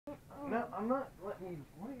I'm not letting you.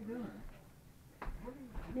 What are you doing?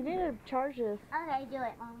 You need to charge this. Okay, do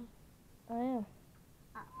it, Mommy. I am.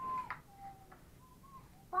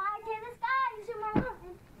 Fly to the sky,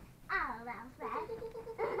 Superman. Oh, that was bad.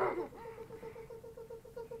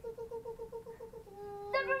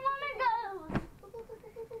 Superwoman goes.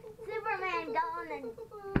 Superman going and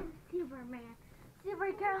Superman.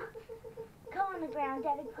 Supergirl, go on the ground.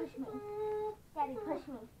 Daddy, push me. Daddy, push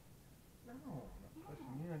me. No, not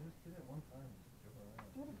pushing you. I just did it one time.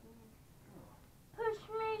 Do it again. Push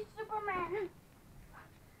me, Superman.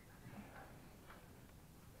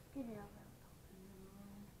 Get it over.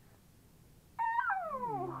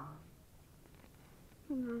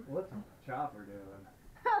 What's Chopper doing?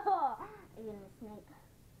 Eating a snake.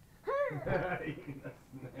 Eating a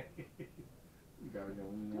snake. You gotta go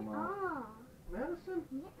in your mouth. Madison?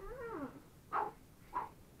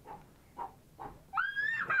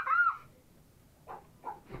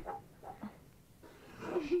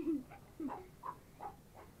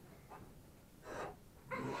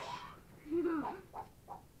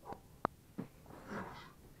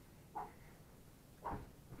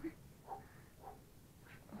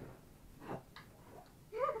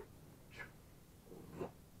 Yeah.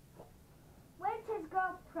 Where's his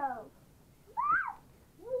GoPro?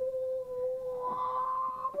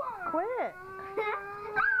 Quit.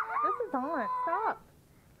 This is on. Stop.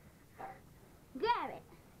 Grab it.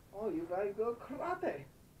 Oh, you gotta go karate.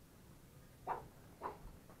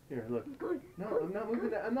 Here, look. No, I'm not moving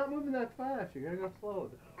that. I'm not moving that fast. You gotta go slow.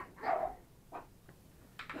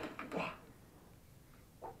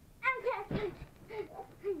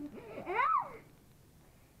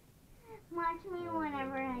 Watch me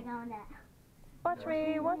whenever I go down. Watch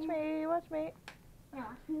me, watch me, watch me. No,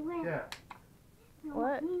 watch me when. Yeah. No,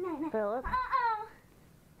 What? watch me now. Philip? Uh-oh.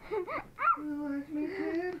 You watch me,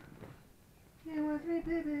 babe. You watch me,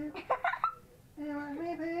 baby. You watch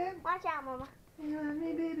me, babe. Watch out, Mama. You watch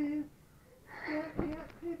me, baby. Yeah,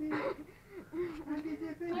 baby.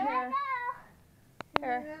 Here I go.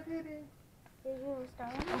 Here. Yeah, baby. Did you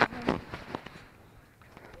start?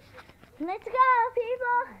 Let's go,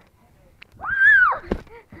 people. Woo!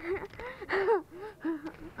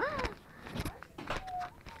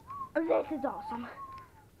 This is awesome.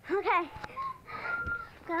 Okay.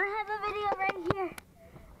 Gonna have a video right here.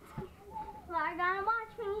 You're gonna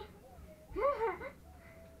watch me.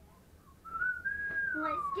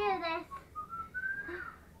 Let's do this.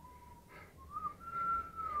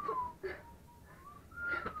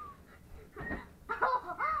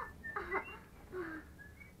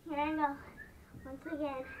 Here I go. Once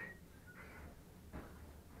again.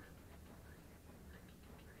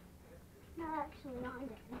 No, actually, no, I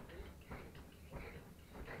didn't.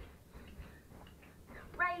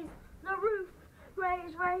 Raise the roof.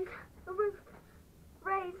 Raise the roof.